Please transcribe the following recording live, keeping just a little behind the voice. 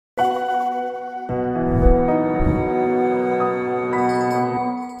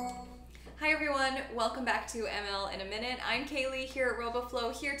I'm Kaylee here at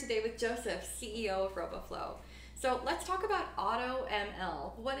RoboFlow, here today with Joseph, CEO of RoboFlow. So let's talk about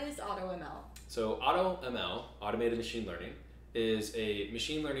AutoML. What is AutoML? So AutoML, automated machine learning, is a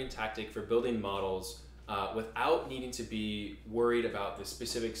machine learning tactic for building models without needing to be worried about the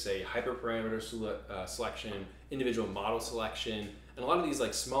specific, say, hyperparameter selection, individual model selection, and a lot of these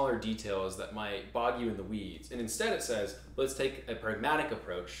like smaller details that might bog you in the weeds. And instead it says, let's take a pragmatic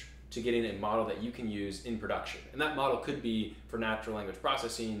approach to getting a model that you can use in production. And that model could be for natural language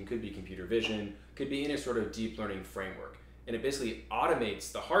processing, could be computer vision, could be any sort of deep learning framework. And it basically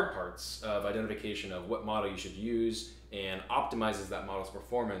automates the hard parts of identification of what model you should use and optimizes that model's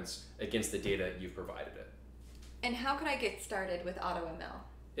performance against the data you've provided it. And how can I get started with AutoML?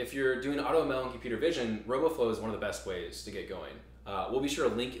 If you're doing AutoML and computer vision, RoboFlow is one of the best ways to get going. We'll be sure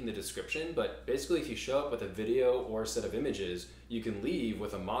to link in the description, but basically if you show up with a video or a set of images, you can leave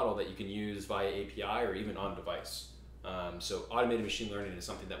with a model that you can use via API or even on device. So automated machine learning is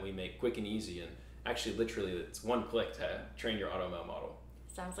something that we make quick and easy, and actually literally it's one click to train your AutoML model.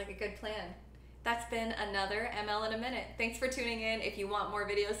 Sounds like a good plan. That's been another ML in a Minute. Thanks for tuning in. If you want more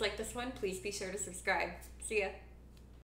videos like this one, please be sure to subscribe. See ya.